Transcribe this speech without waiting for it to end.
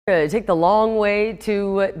Take the long way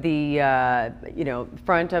to the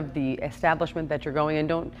front of the establishment that you're going in.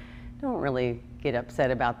 Don't really get upset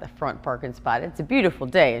about the front parking spot. It's a beautiful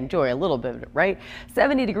day. Enjoy a little bit of it, right?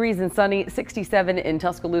 70 degrees and sunny, 67 in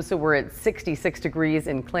Tuscaloosa. We're at 66 degrees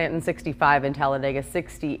in Clanton, 65 in Talladega,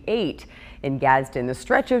 68 in Gadsden. The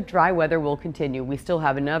stretch of dry weather will continue. We still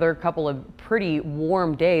have another couple of pretty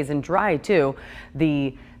warm days and dry too.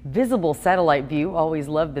 The visible satellite view, always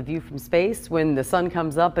love the view from space. When the sun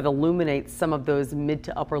comes up, it illuminates some of those mid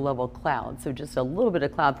to upper level clouds. So just a little bit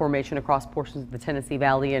of cloud formation across portions of the Tennessee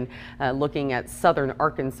Valley and looking at southern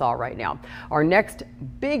Arkansas right now. Our next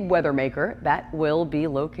big weather maker that will be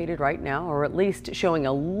located right now, or at least showing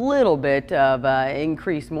a little bit of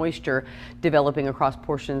increased moisture developing across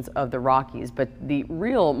portions of the Rockies. But the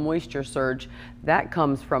real moisture surge that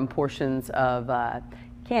comes from portions of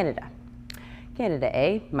Canada. Canada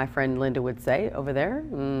A, my friend Linda would say over there.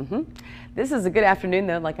 This is a good afternoon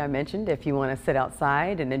though, like I mentioned, if you want to sit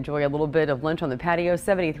outside and enjoy a little bit of lunch on the patio.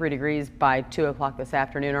 73 degrees by 2 o'clock this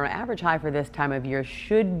afternoon. Our average high for this time of year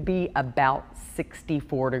should be about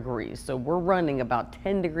 64 degrees. So we're running about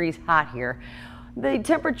 10 degrees hot here. The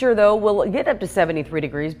temperature though will get up to 73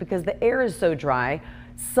 degrees because the air is so dry.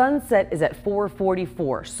 Sunset is at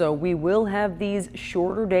 4:44, so we will have these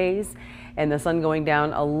shorter days and the sun going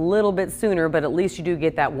down a little bit sooner, but at least you do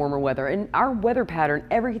get that warmer weather. In our weather pattern,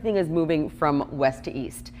 everything is moving from west to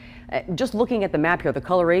east. Just looking at the map here, the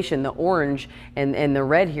coloration, the orange and the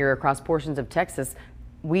red here across portions of Texas,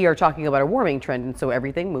 we are talking about a warming trend, and so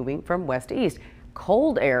everything moving from west to east.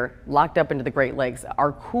 Cold air locked up into the Great Lakes.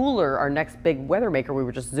 Our next big weather maker, we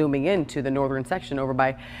were just zooming into the northern section over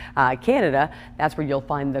by Canada. That's where you'll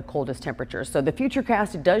find the coldest temperatures. So the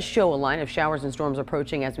futurecast does show a line of showers and storms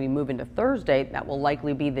approaching as we move into Thursday. That will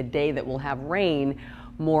likely be the day that we'll have rain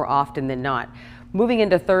more often than not. Moving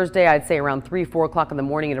into Thursday, I'd say around 3-4 o'clock in the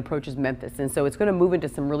morning, it approaches Memphis. And so it's going to move into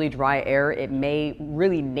some really dry air. It may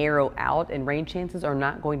really narrow out and rain chances are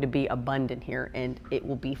not going to be abundant here. And it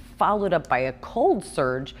will be followed up by a cold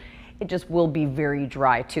surge. It just will be very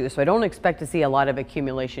dry too. So I don't expect to see a lot of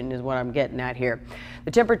accumulation is what I'm getting at here.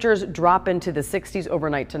 The temperatures drop into the 60s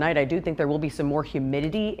overnight tonight. I do think there will be some more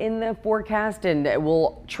humidity in the forecast, and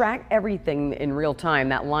we'll track everything in real time.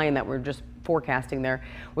 That line that we're just forecasting there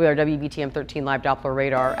with our WBTM 13 live Doppler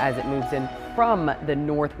radar as it moves in from the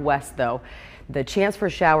northwest though. The chance for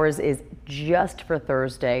showers is just for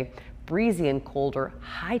Thursday. Breezy and colder,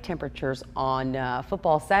 high temperatures on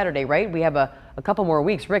football Saturday, right? We have a couple more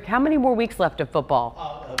weeks. Rick, how many more weeks left of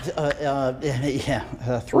football?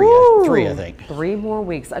 Three, I think. 3 more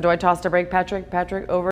weeks. Do I toss to break, Patrick? Patrick, over.